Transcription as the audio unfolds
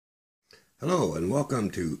Hello and welcome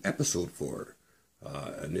to episode 4.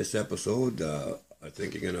 In this episode, I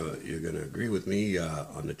think you're gonna agree with me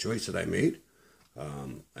on the choice that I made.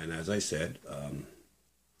 And as I said,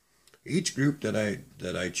 each group that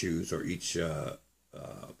I choose, or each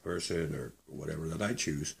person or whatever that I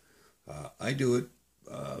choose, I do it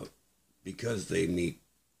because they meet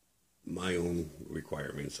my own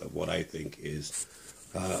requirements of what I think is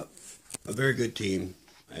a very good team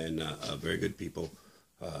and a very good people.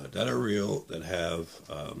 That are real, that have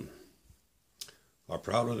are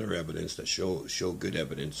proud of their evidence, that show good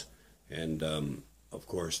evidence, and of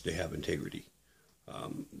course they have integrity.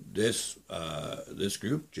 This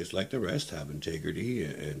group, just like the rest, have integrity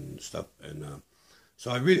and stuff, and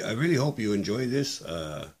so I really hope you enjoy this.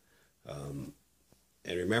 And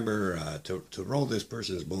remember to roll this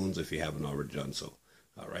person's bones if you haven't already done so.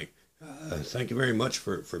 All right. Thank you very much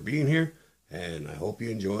for being here, and I hope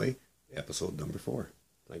you enjoy episode number 4.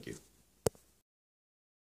 Thank you.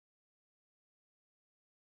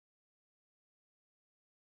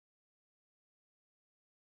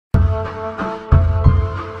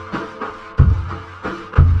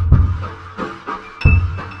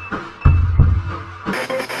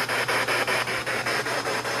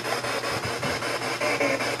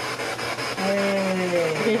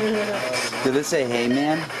 Did it say hey,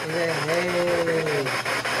 man? Hey.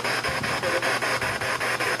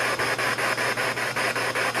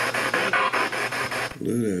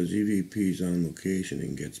 Luda GVP's on location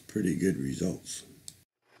and gets pretty good results.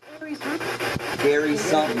 Gary's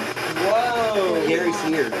something. Whoa. Gary's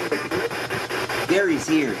here. Gary's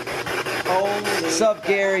here. What's up,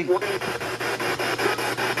 Gary?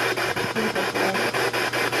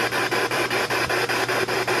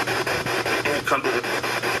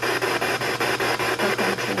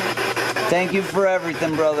 Thank you for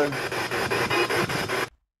everything, brother.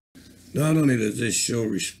 Not only does this show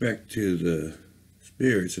respect to the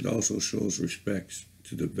spirits, it also shows respect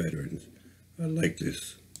to the veterans. I like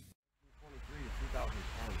this.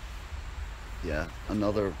 Yeah,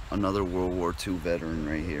 another World War II veteran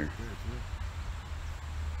right here.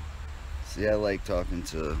 See, I like talking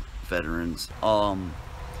to veterans.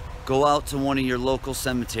 Go out to one of your local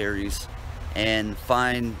cemeteries and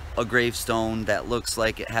find a gravestone that looks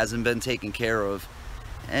like it hasn't been taken care of,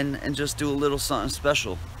 and just do a little something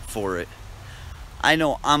special for it. I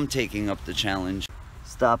know I'm taking up the challenge.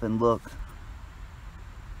 Stop and look.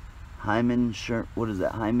 What is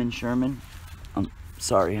that, Hyman Sherman? I'm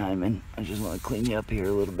sorry, Hyman. I just want to clean you up here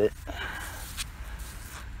a little bit.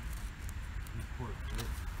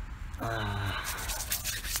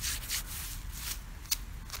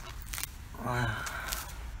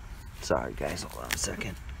 Sorry, guys. Hold on a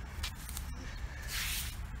second.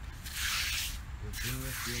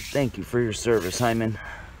 Thank you for your service, Hyman.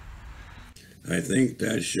 I think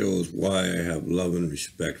that shows why I have love and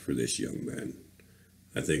respect for this young man.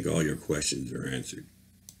 I think all your questions are answered.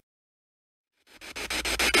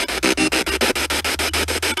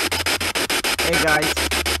 Hey guys,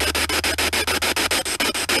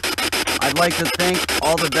 I'd like to thank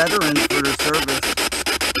all the veterans for their service.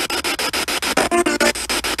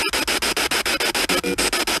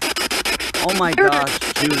 Oh my gosh,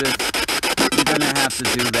 Judith, you're gonna have to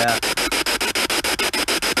do that.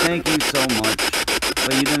 Thank you so much,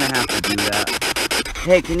 but you didn't have to do that.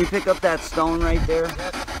 Hey, can you pick up that stone right there?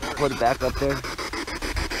 Put it back up there.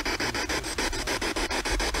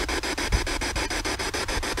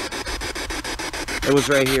 It was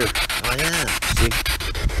right here. Oh yeah. See?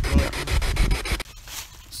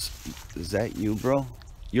 Is that you, bro?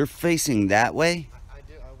 You're facing that way? I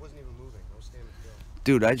wasn't even moving. I was standing still.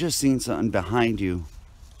 Dude, I just seen something behind you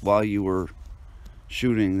while you were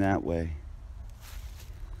shooting that way.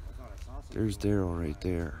 There's Daryl right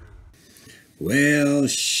there. Well,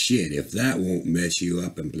 shit, if that won't mess you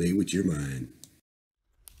up and play with your mind.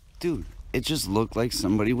 Dude, it just looked like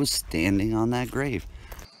somebody was standing on that grave.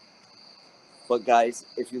 But guys,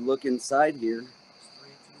 if you look inside here,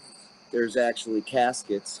 there's actually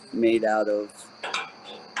caskets made out of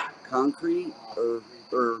concrete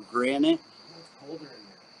or granite.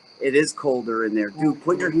 It is colder in there. Dude,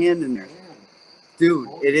 put your hand in there. Dude,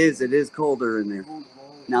 it is colder in there.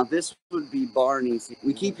 Now this would be Barney's.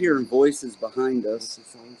 We keep hearing voices behind us.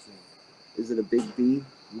 Is it a big B?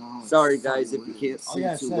 No. Sorry guys if you can't see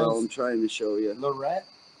yeah, too well. I'm trying to show you. Lorette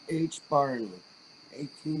H. Barney,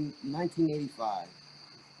 1985.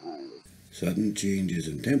 All right. Sudden changes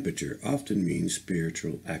in temperature often mean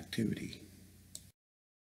spiritual activity.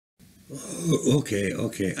 Oh, okay.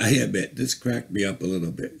 I admit, this cracked me up a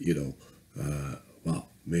little bit, well,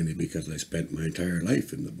 mainly because I spent my entire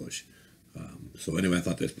life in the bush. So anyway, I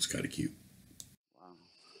thought this was kind of cute. Wow.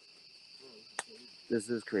 This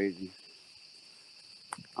is crazy.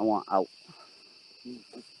 I want out.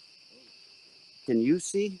 Can you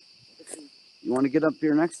see? You want to get up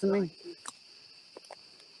here next to me?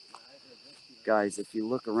 Guys, if you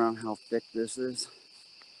look around how thick this is,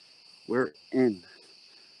 we're in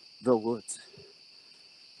the woods.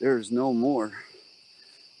 There's no more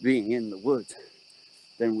being in the woods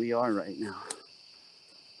than we are right now.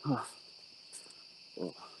 Oh,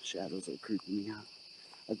 shadows are creeping me out.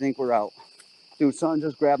 I think we're out. Dude, someone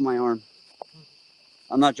just grabbed my arm.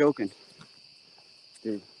 I'm not joking.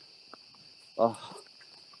 Dude. Oh,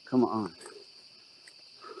 come on.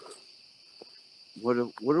 What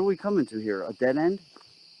are we coming to here? A dead end?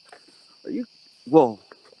 Are you? Whoa.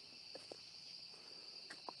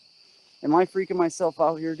 Am I freaking myself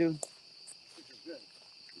out here, dude?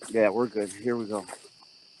 Yeah, we're good. Here we go.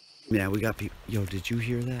 Yeah, we got people. Yo, did you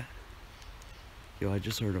hear that? Yo, I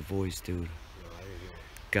just heard a voice, dude.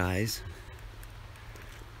 Guys,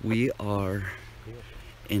 we are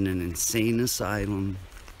in an insane asylum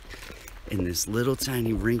in this little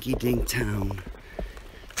tiny rinky-dink town,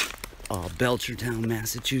 Belchertown,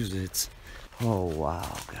 Massachusetts. Oh,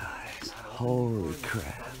 wow, guys. Holy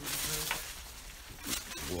crap.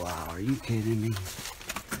 Wow, are you kidding me?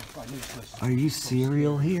 Are you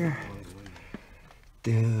serial here?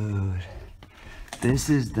 Dude, this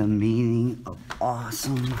is the meaning of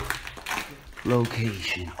awesome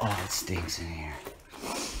location. Oh, it stinks in here.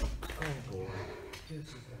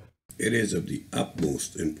 It is of the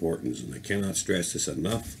utmost importance, and I cannot stress this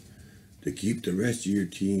enough, to keep the rest of your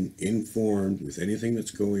team informed with anything that's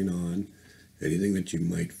going on, anything that you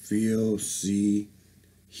might feel, see,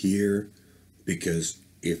 hear, because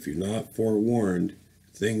if you're not forewarned,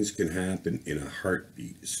 things can happen in a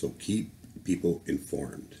heartbeat. So keep people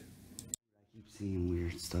informed. I keep seeing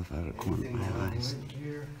weird stuff out of the corner of my eyes.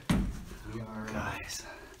 Guys.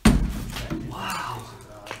 Wow.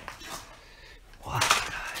 Wow,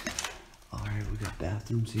 guys. Alright, we got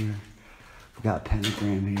bathrooms here. We got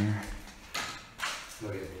pentagram here.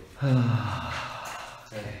 This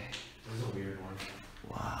is a weird one.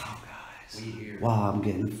 Wow, guys. Wow, I'm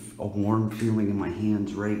getting a warm feeling in my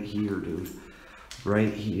hands right here, dude.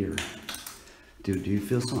 Right here. Dude, do you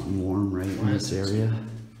feel something warm right in this area?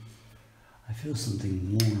 I feel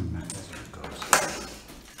something warm.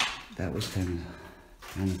 That was kind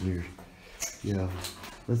of weird. Yeah.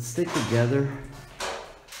 Let's stick together.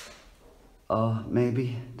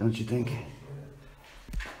 Maybe, don't you think?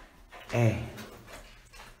 Hey.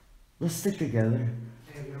 Let's stick together.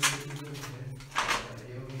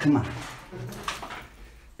 Come on.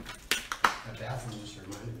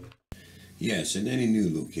 Yes, in any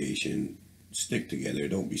new location, stick together.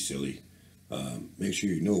 Don't be silly. Make sure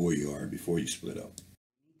you know where you are before you split up.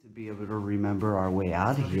 To be able to remember our way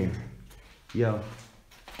out of here. Yo.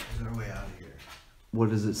 There's our way out of here. What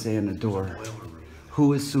does it say in the door?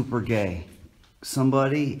 Who is super gay?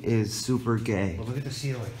 Somebody is super gay. But look at the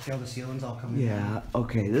ceiling. See how the ceiling's all coming Yeah, down?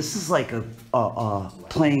 okay. This is like a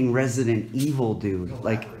playing Resident Evil, dude.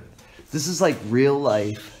 Like, this is like real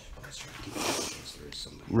life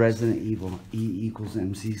Resident Evil.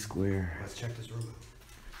 E=mc squared. Let's check this room out.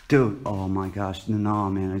 Dude, oh my gosh. No,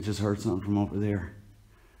 man. I just heard something from over there.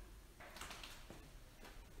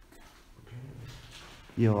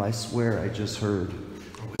 Yo, I swear I just heard,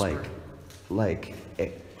 like,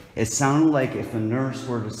 it sounded like if a nurse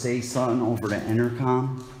were to say something over the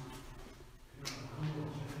intercom.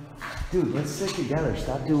 Dude, let's stick together.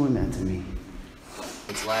 Stop doing that to me.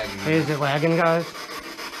 It's lagging. Hey, is it lagging, guys?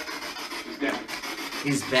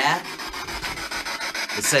 He's back?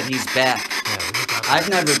 It said he's back. Yeah, we just got I've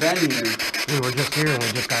never been here. We were just here and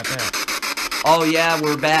we just got back. Oh yeah,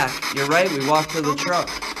 we're back. You're right, we walked to the truck.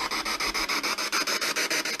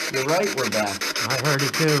 You're right, we're back. I heard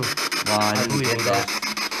it too. Wow, I didn't believe get it, that.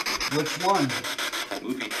 Which one?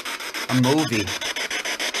 A movie.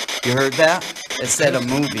 You heard that? It said a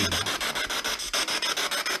movie.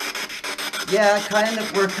 Yeah,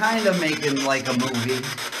 we're kind of making like a movie.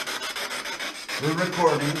 We're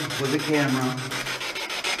recording with a camera.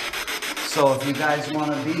 So if you guys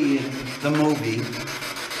want to be in the movie,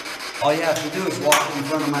 all you have to do is walk in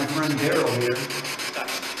front of my friend Daryl here.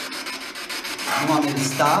 You want me to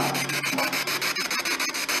stop?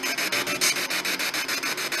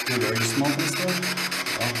 Dude, are you smoking still?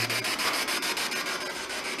 Oh.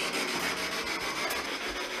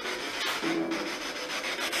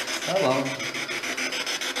 Hello.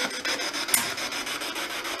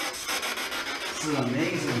 This is an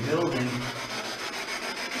amazing building.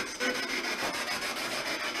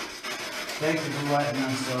 Thank you for letting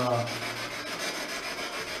us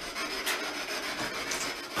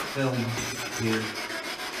film here.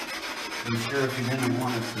 I'm sure if you didn't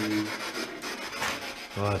want to see.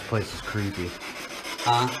 Oh, this place is creepy.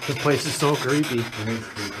 Huh? This place is so creepy. It is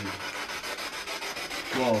creepy.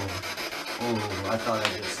 Whoa. Oh, I thought I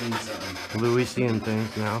just seen something. Louis seeing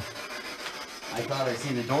things now. I thought I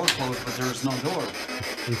seen the door closed, but there was no door.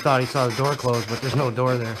 He thought he saw the door closed, but there's no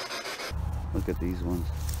door there. Look at these ones.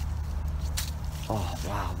 Oh,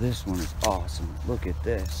 wow, this one is awesome. Look at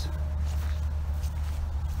this.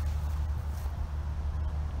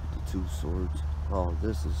 The two swords. Oh,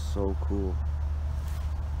 this is so cool.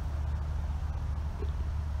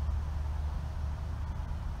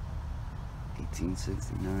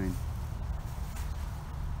 $1869.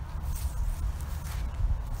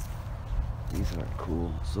 These are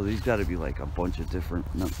cool. So these got to be like a bunch of different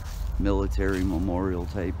military memorial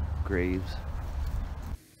type graves.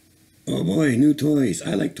 Oh boy, new toys.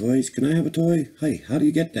 I like toys. Can I have a toy? Hey, how do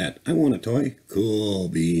you get that? I want a toy. Cool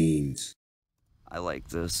beans. I like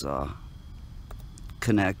this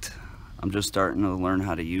Connect. I'm just starting to learn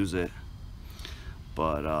how to use it,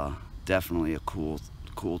 but definitely a cool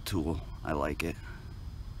tool. I like it.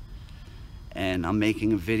 And I'm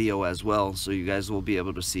making a video as well, so you guys will be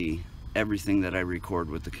able to see everything that I record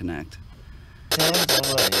with the Connect.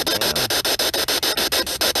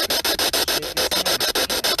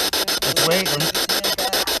 It's waiting.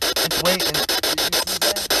 It's waiting.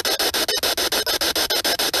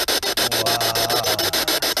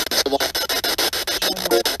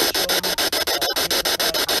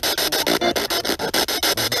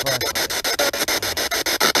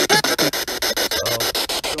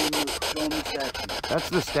 That's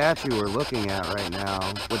the statue we're looking at right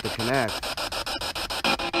now with the Connect.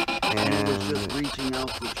 And it's just reaching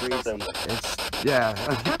out to Tracy. It's, yeah,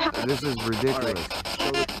 this is ridiculous. Right.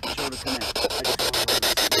 Show the Connect.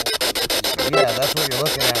 Yeah, that's what you're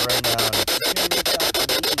looking at right now.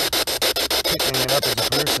 Picking it up as a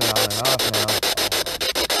person on and off now.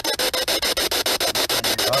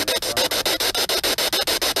 Up.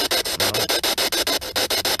 No.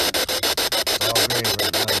 It's all great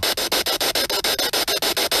right now.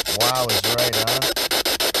 Wow is right, huh?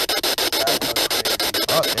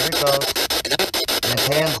 Oh, there it goes. And his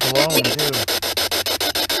hand's glowing too.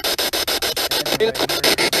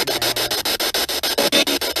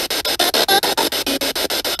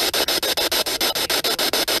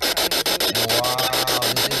 Wow,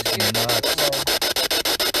 this is nuts.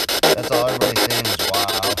 That's all everybody's saying is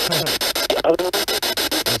wow.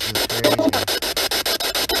 This is crazy.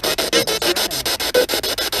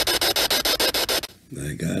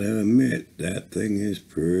 I gotta admit, that thing is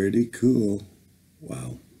pretty cool.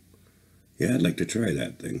 Wow. Yeah, I'd like to try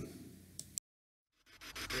that thing.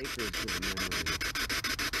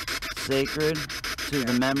 Sacred to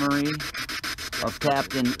the memory of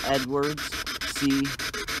Captain Edwards C.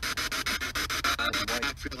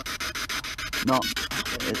 No,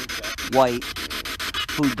 it's White,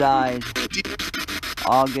 who died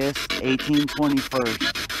August 1821.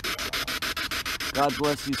 God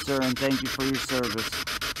bless you, sir, and thank you for your service.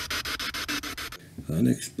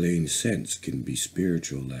 Unexplained sense can be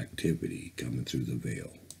spiritual activity coming through the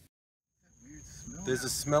veil. There's a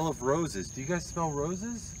smell of roses. Do you guys smell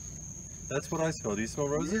roses? That's what I smell. Do you smell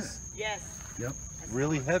roses? Yes. Yep.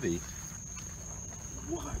 Really heavy.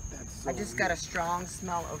 What? That's so I just got a strong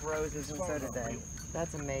smell of roses, and so did they.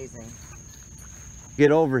 That's amazing.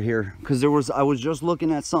 Get over here, because I was just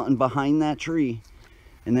looking at something behind that tree,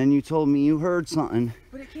 and then you told me you heard something.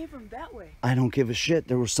 But it came from that way. I don't give a shit.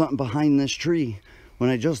 There was something behind this tree when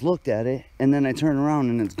I just looked at it, and then I turn around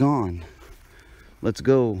and it's gone. Let's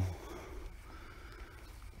go.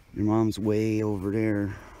 Your mom's way over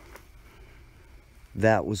there.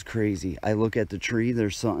 That was crazy. I look at the tree,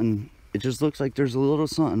 there's something. It just looks like there's a little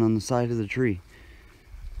something on the side of the tree.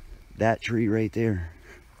 That tree right there.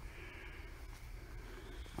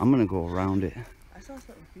 I'm gonna go around it. I saw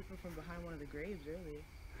something people from behind one of the graves earlier.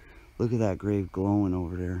 Look at that grave glowing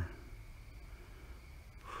over there.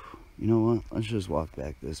 You know what? Let's just walk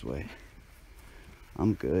back this way.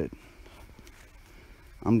 I'm good.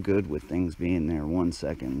 I'm good with things being there 1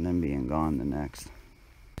 second and then being gone the next.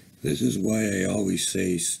 This is why I always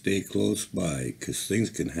say stay close by, because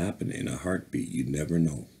things can happen in a heartbeat. You never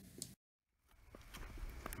know.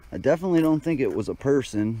 I definitely don't think it was a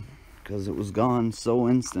person, because it was gone so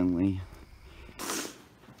instantly.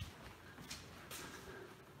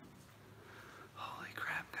 Holy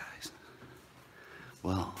crap, guys.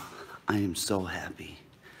 Well, I am so happy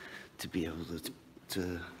to be able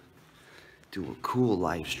to do a cool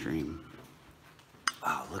live stream.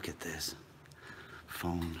 Wow, look at this.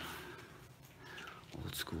 Phone.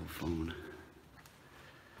 Old school phone.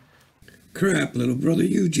 Crap, little brother,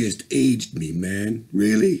 you just aged me, man.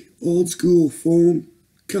 Really? old school phone?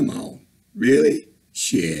 Come on. Really?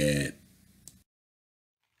 Shit.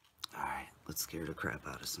 Alright, let's scare the crap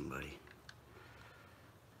out of somebody.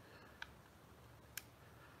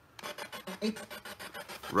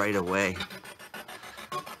 Right away.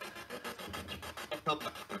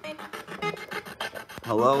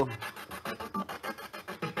 Hello?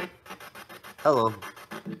 Hello.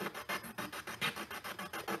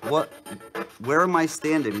 What? Where am I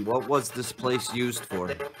standing? What was this place used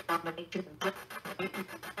for?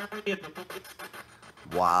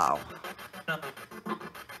 Wow.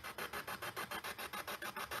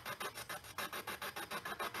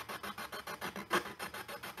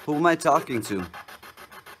 Who am I talking to?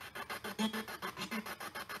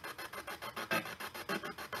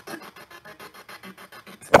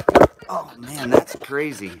 Oh man, that's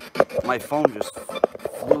crazy. My phone just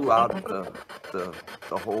flew out of the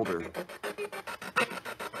holder.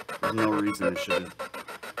 There's no reason it should.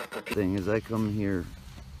 Thing is, I come here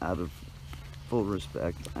out of full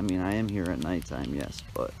respect. I mean, I am here at nighttime, yes,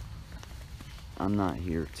 but I'm not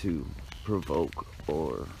here to provoke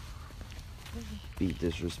or be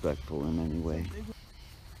disrespectful in any way.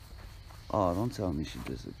 Oh, don't tell me she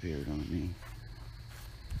disappeared on me.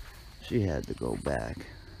 She had to go back.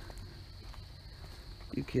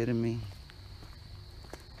 You kidding me?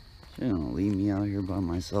 She don't leave me out here by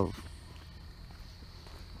myself.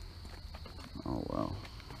 Oh well.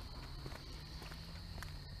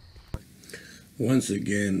 Once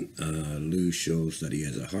again, Lou shows that he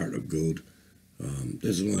has a heart of gold.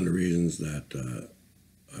 This is one of the reasons that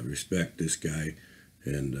I respect this guy,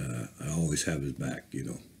 and I always have his back, you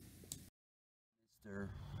know. Mr.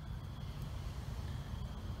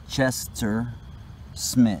 Chester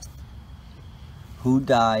Smith, who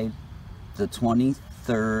died the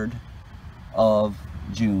 23rd of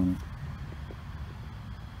June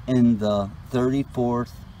in the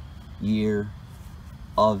 34th year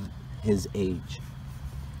of his age.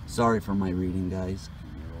 Sorry for my reading, guys.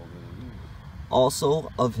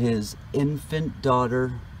 Also of his infant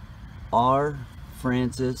daughter, R.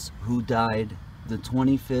 Francis, who died the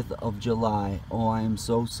 25th of July. Oh, I am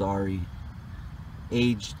so sorry.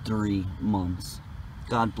 Age 3 months.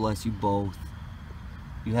 God bless you both.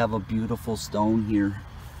 You have a beautiful stone here.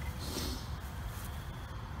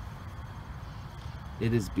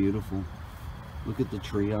 It is beautiful. Look at the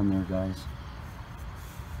tree on there, guys.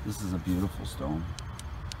 This is a beautiful stone.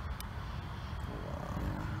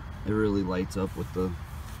 Yeah, it really lights up with the,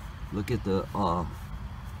 look at the,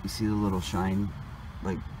 you see the little shine?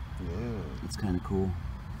 Like, yeah. It's kind of cool.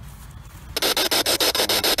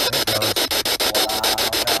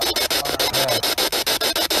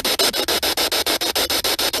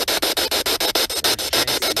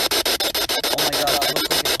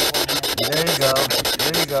 There you go.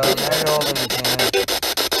 There you go. Now you're holding his hand.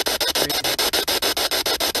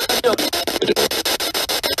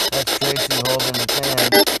 That's Tracy holding his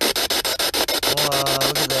hand. Wow,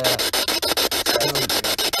 look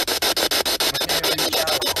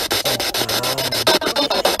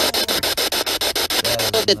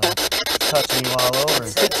at that. Touching you all over.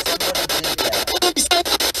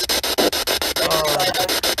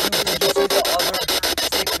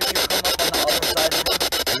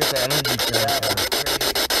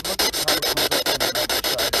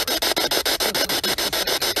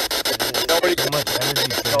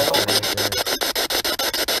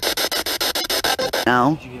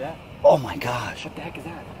 Now? Did you hear that? Oh my gosh. What the heck is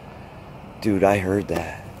that? Dude, I heard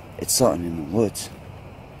that. It's something in the woods.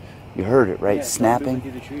 You heard it, right? Yeah, Snapping?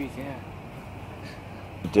 through the trees, yeah.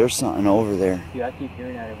 There's something over there. Dude, I keep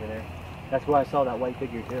hearing that over there. That's why I saw that white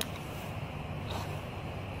figure too.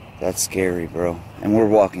 That's scary, bro. And we're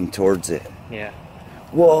walking towards it. Yeah.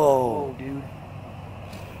 Whoa! Oh, dude.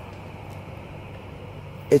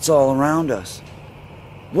 It's all around us.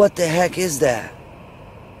 What the heck is that?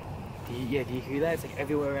 Do you hear that? It's like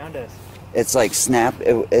everywhere around us. It's like snap.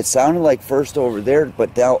 It sounded like first over there,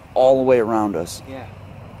 but now all the way around us. Yeah.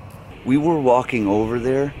 We were walking over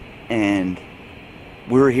there, and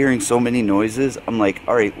we were hearing so many noises. I'm like,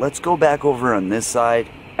 all right, let's go back over on this side.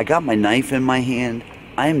 I got my knife in my hand.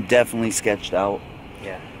 I am definitely sketched out.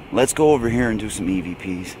 Yeah. Let's go over here and do some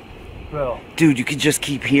EVPs. Bro. Dude, you could just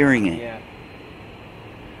keep hearing it. Yeah.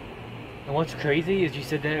 And what's crazy is you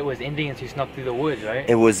said that it was Indians who snuck through the woods, right?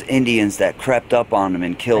 It was Indians that crept up on them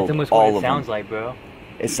and killed That's almost all what of it sounds them. like, bro.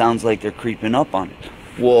 It sounds like they're creeping up on it.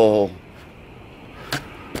 Whoa.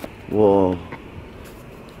 Whoa.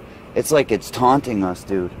 It's like it's taunting us,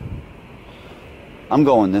 dude. I'm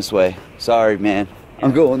going this way. Sorry, man.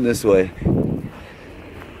 I'm going this way.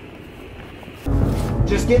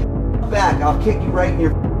 Just get back. I'll kick you right in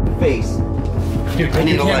your face. I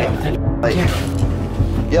need a light.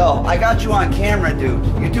 Yo, I got you on camera, dude.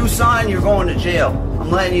 You do something, you're going to jail.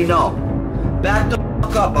 I'm letting you know. Back the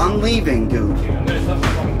fuck up. I'm leaving, dude.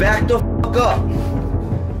 Back the fuck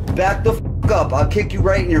up. Back the fuck up. I'll kick you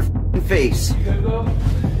right in your fucking face. You good, bro?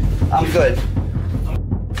 I'm good.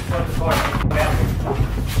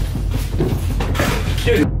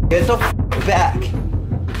 Dude, get the fuck back.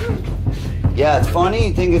 Yeah, it's funny?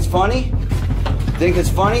 You think it's funny? Think it's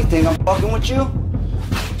funny? Think I'm fucking with you?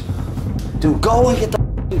 Dude, go and get the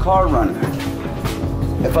fucking car running.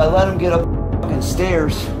 If I let him get up the fucking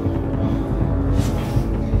stairs.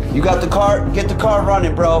 You got the car? Get the car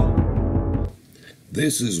running, bro.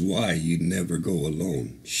 This is why you never go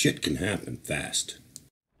alone. Shit can happen fast.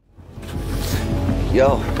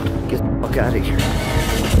 Yo, get the fuck out of here.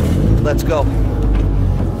 Let's go.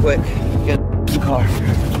 Quick, get the car.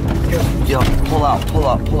 Yo, pull out,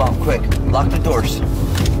 quick. Lock the doors.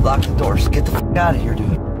 Lock the doors. Get the fuck out of here,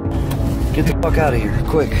 dude. Get the fuck out of here,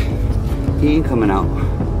 quick. He ain't coming out.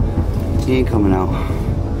 He ain't coming out.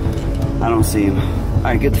 I don't see him.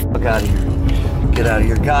 Alright, get the fuck out of here. Get out of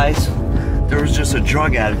here. Guys, there was just a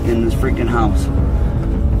drug addict in this freaking house.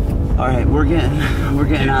 Alright, we're getting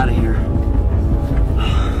out of here.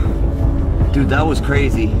 Dude, that was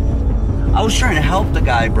crazy. I was trying to help the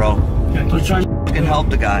guy, bro. I was trying to fucking help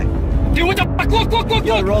the guy. Dude, what the fuck? Look!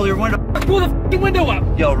 Yo, roll your window. Pull the fucking window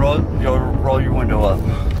up. Yo, roll your window up.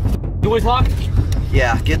 Door's locked?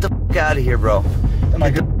 Yeah, get the fuck out of here, bro. Am I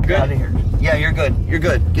good? Out of here. Yeah, you're good. You're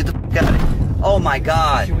good. Get the fuck out of here. Oh my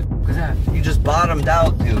god. What the fuck is that? You just bottomed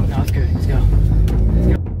out, dude. No, it's good. Let's go.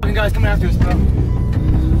 Yo, fucking guys coming after us, bro.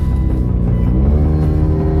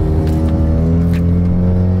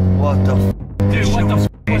 What the f? Dude, what the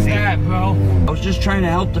fuck was that, bro? I was just trying to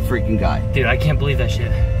help the freaking guy. Dude, I can't believe that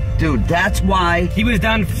shit. Dude, that's why. He was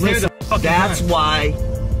down to Listen, that's why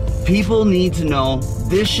people need to know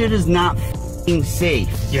this shit is not f***ing safe.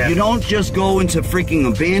 Yeah. You don't just go into freaking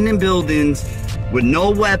abandoned buildings with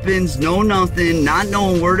no weapons, no nothing, not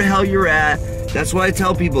knowing where the hell you're at. That's why I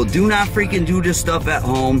tell people, do not freaking do this stuff at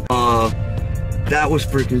home. That was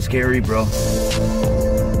freaking scary, bro.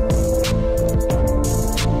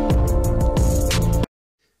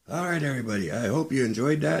 All right, everybody. I hope you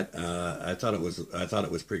enjoyed that. I thought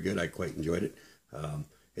it was pretty good. I quite enjoyed it.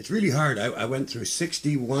 It's really hard. I went through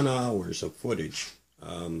 61 hours of footage.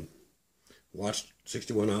 Watched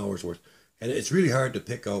 61 hours worth, and it's really hard to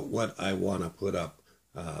pick out what I want to put up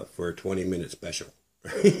for a 20-minute special.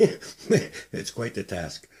 It's quite the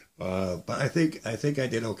task. But I think I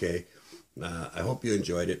did okay. I hope you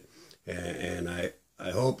enjoyed it, and I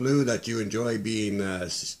hope, Lou, that you enjoy being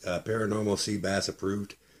Paranormal C.B.A.S.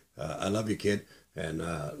 approved. I love you, kid. And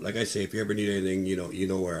like I say, if you ever need anything, you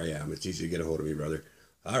know where I am. It's easy to get a hold of me, brother.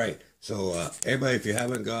 All right. So everybody, if you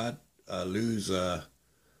haven't got Lou's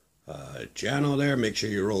channel there, make sure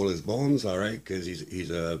you roll his bones. All right, because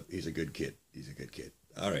he's a good kid. He's a good kid.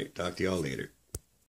 All right. Talk to y'all later.